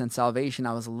Jesus and salvation,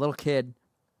 I was a little kid,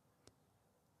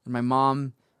 and my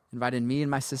mom invited me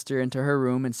and my sister into her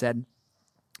room and said,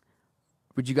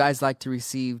 "Would you guys like to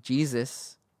receive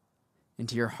Jesus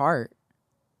into your heart?"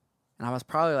 And I was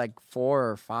probably like 4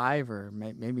 or 5 or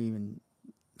maybe even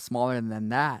smaller than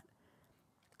that.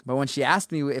 But when she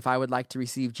asked me if I would like to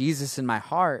receive Jesus in my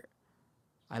heart,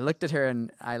 I looked at her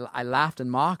and I laughed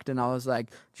and mocked, and I was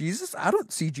like, "Jesus? I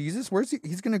don't see Jesus. Where's he?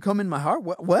 He's going to come in my heart?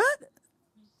 What?"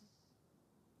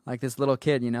 Like this little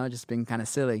kid, just being kind of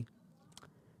silly.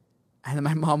 And then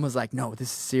my mom was like, "No, this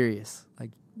is serious.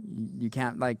 Like, you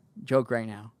can't, joke right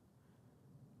now."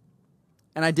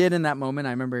 And I did in that moment.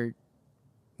 I remember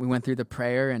we went through the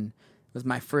prayer, and was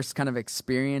my first kind of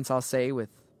experience, I'll say, with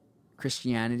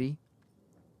Christianity.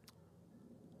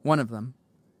 One of them.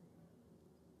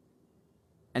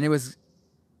 And it was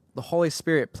the Holy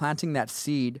Spirit planting that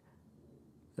seed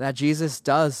that Jesus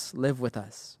does live with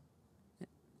us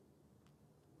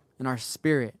in our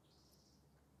spirit.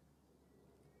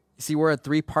 You see, we're a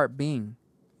three-part being: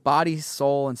 body,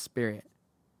 soul, and spirit.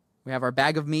 We have our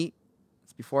bag of meat.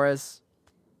 It's before us.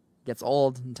 It gets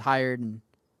old and tired, and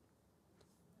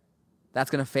that's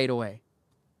going to fade away.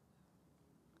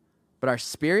 But our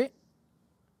spirit,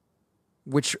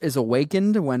 which is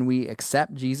awakened when we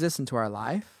accept Jesus into our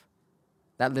life,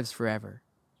 that lives forever.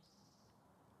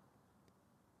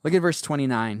 Look at verse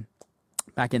 29,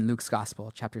 back in Luke's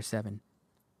Gospel, chapter 7.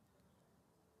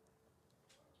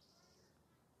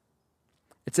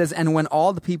 It says, "And when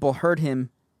all the people heard him,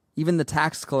 even the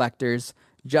tax collectors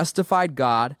justified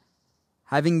God,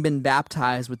 having been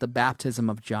baptized with the baptism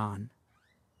of John.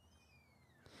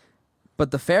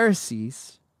 But the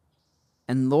Pharisees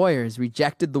and lawyers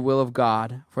rejected the will of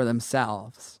God for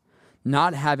themselves,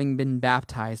 not having been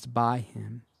baptized by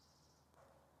him."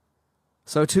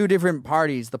 So two different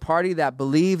parties: the party that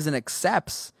believes and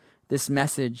accepts this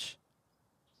message,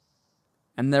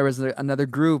 and there was another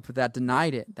group that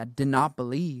denied it, that did not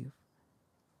believe.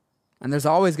 And there's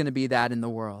always going to be that in the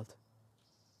world.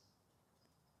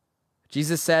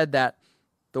 Jesus said that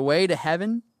the way to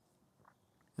heaven,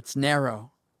 it's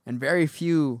narrow, and very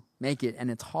few make it, and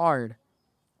it's hard.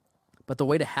 But the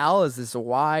way to hell is this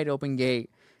wide open gate,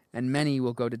 and many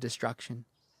will go to destruction.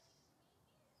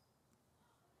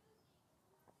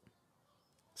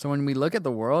 So when we look at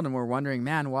the world and we're wondering,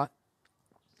 man, why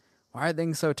are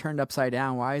things so turned upside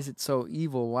down? Why is it so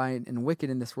evil, why and wicked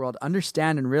in this world?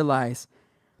 Understand and realize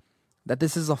that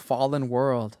this is a fallen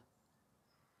world,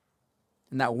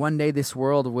 and that one day this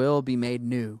world will be made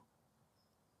new.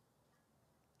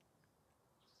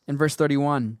 In verse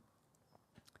 31,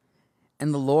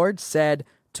 "And the Lord said,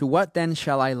 'To what then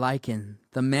shall I liken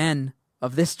the men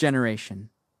of this generation?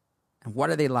 And what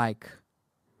are they like?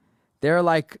 They are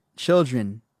like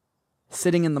children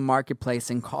sitting in the marketplace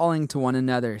and calling to one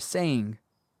another, saying,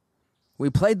 We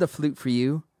played the flute for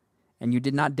you, and you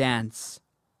did not dance.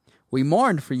 We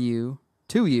mourned for you,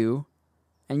 to you,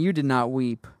 and you did not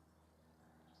weep.'"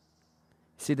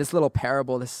 See, this little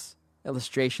parable, this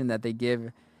illustration that they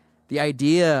give, the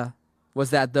idea was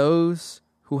that those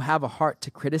who have a heart to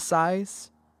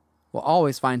criticize will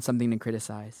always find something to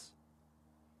criticize.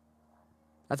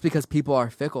 That's because people are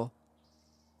fickle.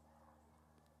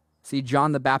 See,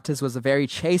 John the Baptist was a very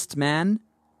chaste man,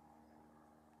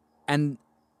 and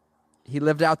he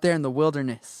lived out there in the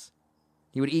wilderness.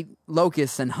 He would eat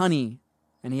locusts and honey,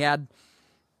 and he had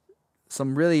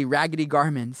some really raggedy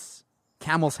garments,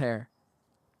 camel's hair.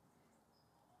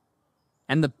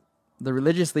 And the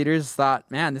religious leaders thought,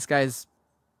 man, this guy's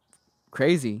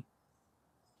crazy.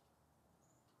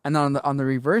 And then on the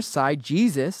reverse side,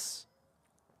 Jesus,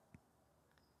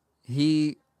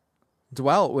 he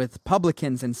dwelt with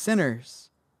publicans and sinners.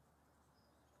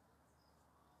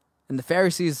 And the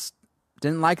Pharisees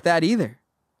didn't like that either.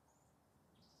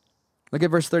 Look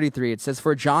at verse 33. It says,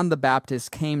 "For John the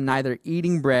Baptist came neither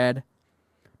eating bread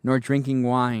nor drinking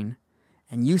wine,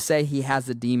 and you say he has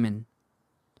a demon.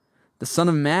 The Son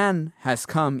of Man has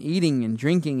come eating and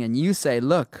drinking, and you say,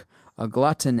 Look, a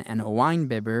glutton and a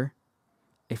winebibber,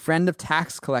 a friend of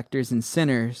tax collectors and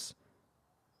sinners.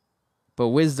 But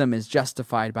wisdom is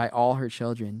justified by all her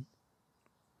children."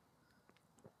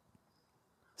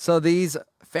 So these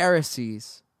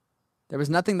Pharisees, there was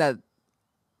nothing that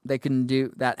they can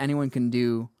do, that anyone can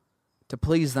do to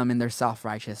please them in their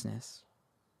self-righteousness.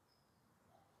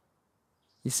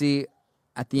 You see,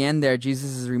 at the end there,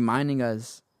 Jesus is reminding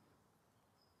us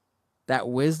that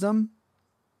wisdom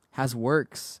has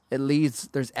works. It leads,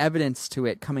 there's evidence to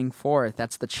it coming forth.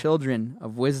 That's the children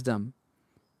of wisdom.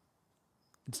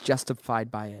 It's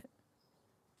justified by it.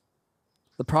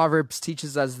 The Proverbs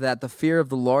teaches us that the fear of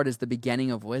the Lord is the beginning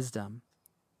of wisdom.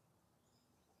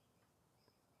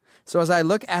 So as I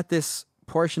look at this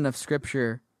portion of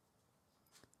Scripture,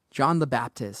 John the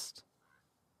Baptist,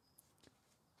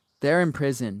 they're in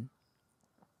prison.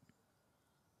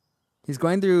 He's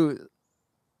going through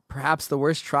perhaps the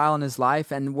worst trial in his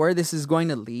life, and where this is going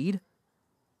to lead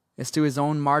is to his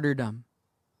own martyrdom.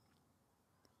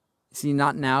 See,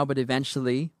 not now, but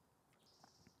eventually,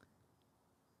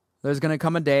 there's going to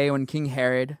come a day when King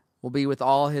Herod will be with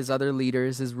all his other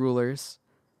leaders, his rulers,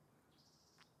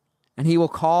 and he will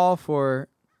call for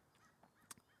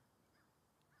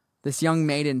this young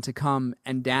maiden to come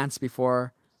and dance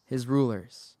before his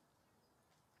rulers.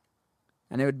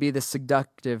 And it would be the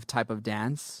seductive type of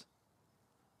dance.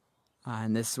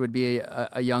 And this would be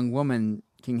a young woman.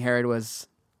 King Herod was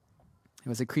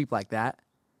a creep like that.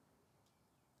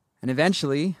 And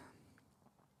eventually,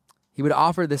 he would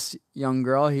offer this young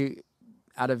girl,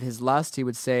 out of his lust, he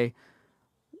would say,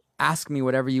 "Ask me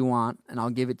whatever you want, and I'll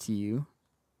give it to you."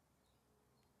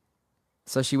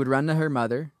 So she would run to her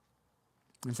mother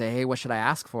and say, "Hey, what should I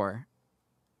ask for?"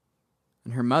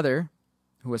 And her mother,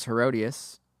 who was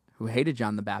Herodias, who hated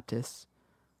John the Baptist,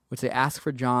 would say, "Ask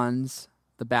for John's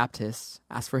the Baptist,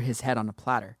 ask for his head on a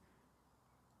platter."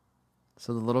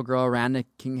 So the little girl ran to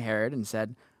King Herod and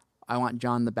said, "I want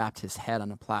John the Baptist's head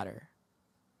on a platter."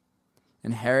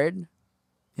 And Herod,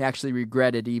 he actually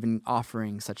regretted even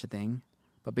offering such a thing.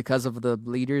 But because of the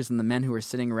leaders and the men who were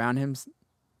sitting around him,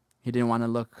 he didn't want to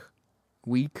look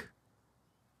weak.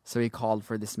 So he called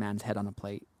for this man's head on a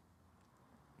plate.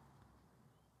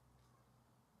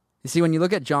 You see, when you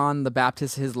look at John the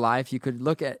Baptist, his life, you could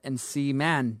look at and see,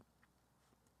 man,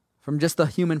 from just the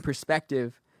human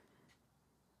perspective,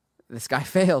 this guy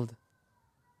failed.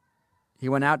 He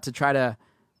went out to try to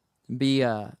be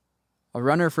a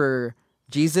runner for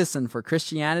Jesus and for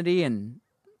Christianity, and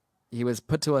he was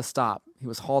put to a stop. He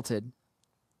was halted.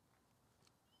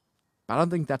 But I don't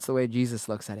think that's the way Jesus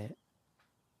looks at it.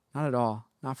 Not at all.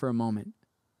 Not for a moment.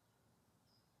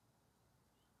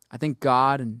 I think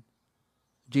God and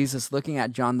Jesus, looking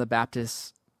at John the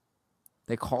Baptist,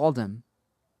 they called him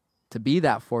to be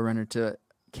that forerunner, to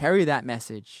carry that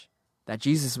message that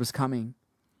Jesus was coming.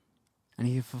 And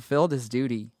he fulfilled his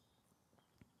duty.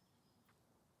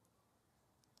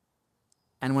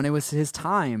 And when it was his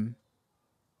time,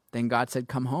 then God said,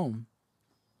 "Come home."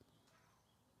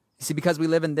 You see, because we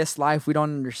live in this life, we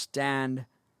don't understand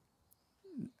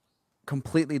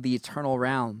completely the eternal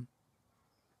realm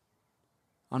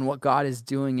on what God is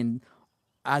doing, and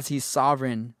as he's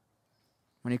sovereign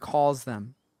when he calls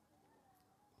them,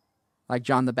 like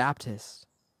John the Baptist.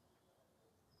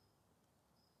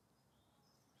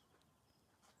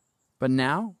 But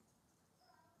now,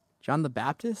 John the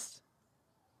Baptist,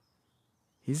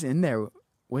 he's in there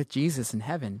with Jesus in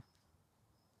heaven.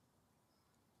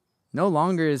 No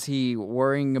longer is he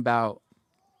worrying about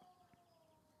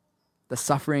the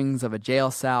sufferings of a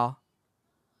jail cell,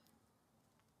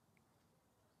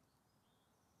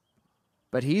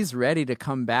 but he's ready to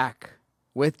come back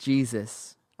with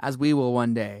Jesus, as we will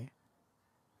one day,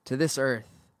 to this earth.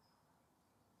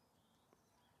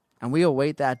 And we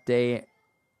await that day,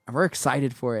 and we're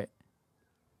excited for it.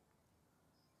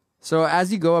 So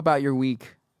as you go about your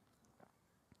week,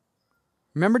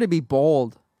 remember to be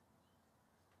bold.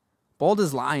 Bold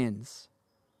as lions.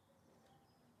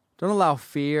 Don't allow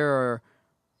fear or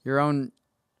your own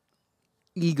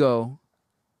ego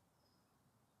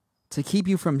to keep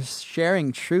you from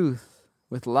sharing truth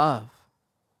with love.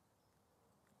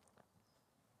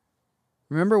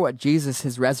 Remember what Jesus,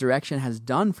 his resurrection, has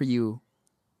done for you.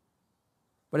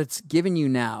 What it's given you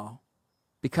now.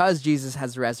 Because Jesus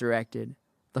has resurrected.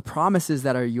 The promises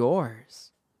that are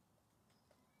yours.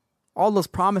 All those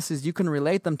promises, you can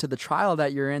relate them to the trial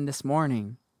that you're in this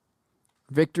morning.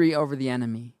 Victory over the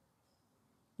enemy.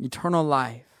 Eternal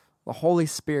life. The Holy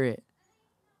Spirit.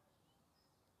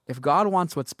 If God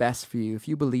wants what's best for you, if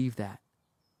you believe that,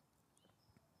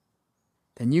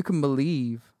 then you can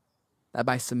believe that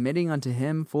by submitting unto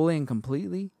him fully and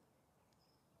completely,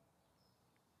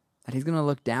 that he's going to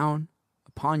look down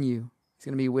upon you. He's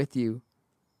going to be with you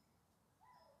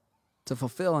to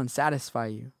fulfill and satisfy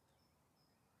you,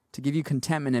 to give you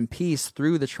contentment and peace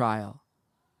through the trial.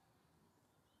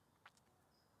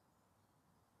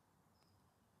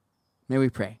 May we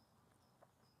pray.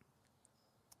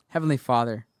 Heavenly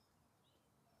Father,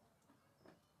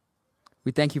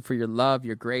 we thank you for your love,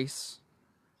 your grace.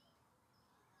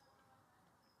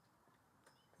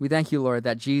 We thank you, Lord,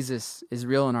 that Jesus is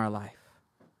real in our life.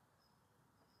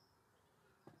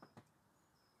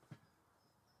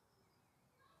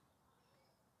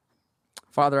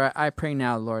 Father, I pray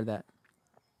now, Lord, that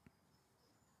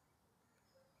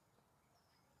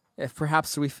if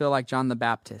perhaps we feel like John the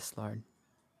Baptist, Lord,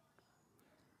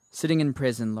 sitting in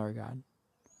prison, Lord God,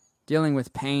 dealing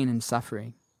with pain and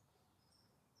suffering,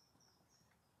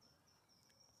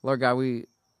 Lord God, we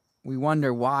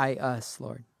wonder why us,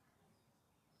 Lord?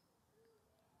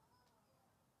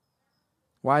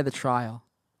 Why the trial?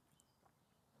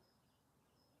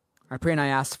 I pray and I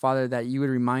ask, Father, that you would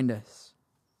remind us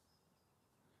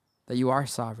that you are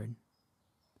sovereign.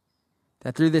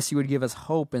 That through this you would give us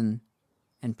hope and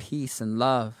peace and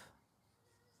love.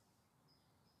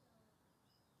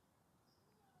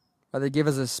 Father, give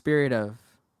us a spirit of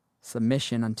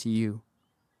submission unto you.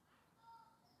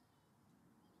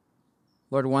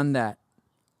 Lord, one that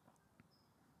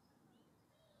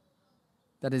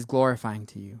that is glorifying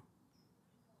to you.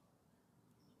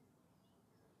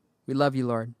 We love you,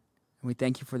 Lord, and we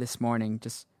thank you for this morning.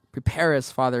 Just prepare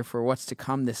us, Father, for what's to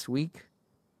come this week.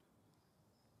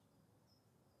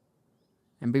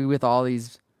 And be with all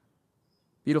these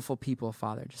beautiful people,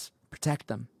 Father. Just protect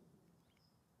them.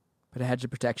 Put a hedge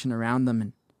of protection around them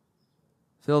and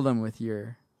fill them with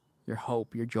your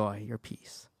hope, your joy, your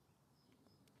peace.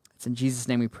 It's in Jesus'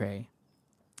 name we pray.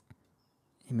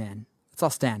 Amen. Let's all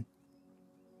stand.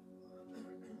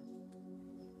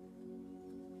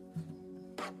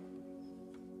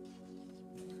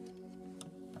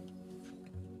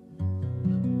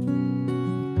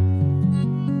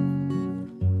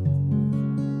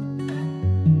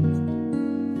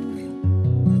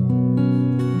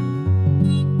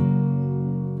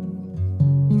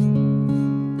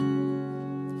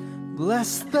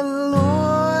 Bless the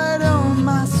Lord, oh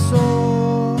my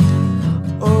soul,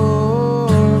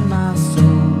 oh my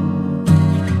soul,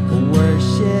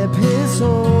 worship his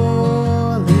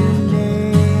holy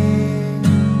name.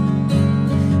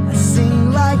 I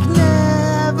sing like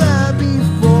never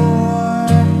before,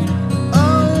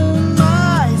 oh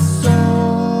my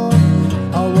soul,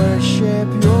 I'll worship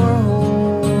your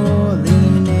holy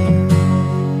name.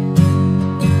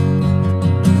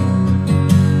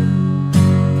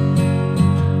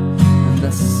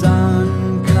 The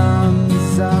sun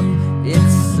comes up,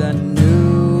 it's a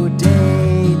new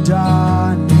day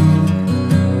dawning.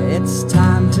 It's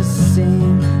time to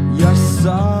sing your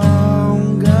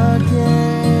song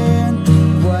again.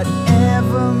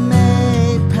 Whatever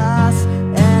may pass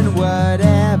and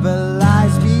whatever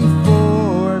lies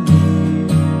before me,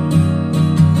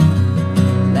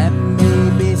 let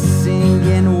me be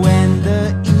singing when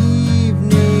the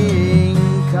evening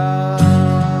comes.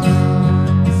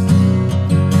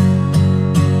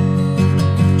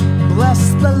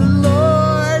 Bless the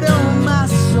Lord, oh my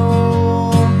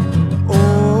soul,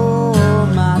 oh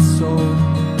my soul,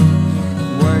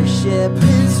 worship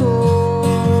his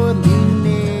holy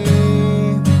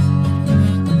name.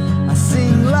 I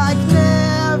sing like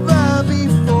never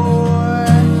before,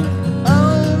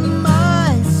 oh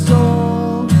my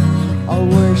soul, I'll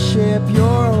worship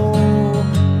your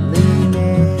holy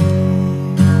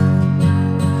name.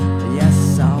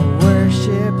 Yes, I'll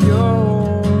worship your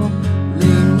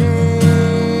holy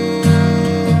name.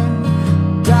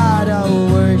 God, I'll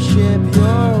worship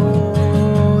your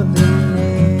holy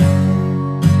name.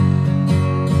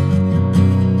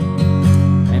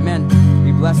 Amen.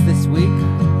 Be blessed this week.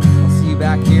 We'll see you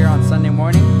back here on Sunday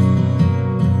morning.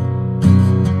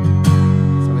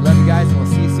 So we love you guys, and we'll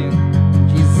see you soon.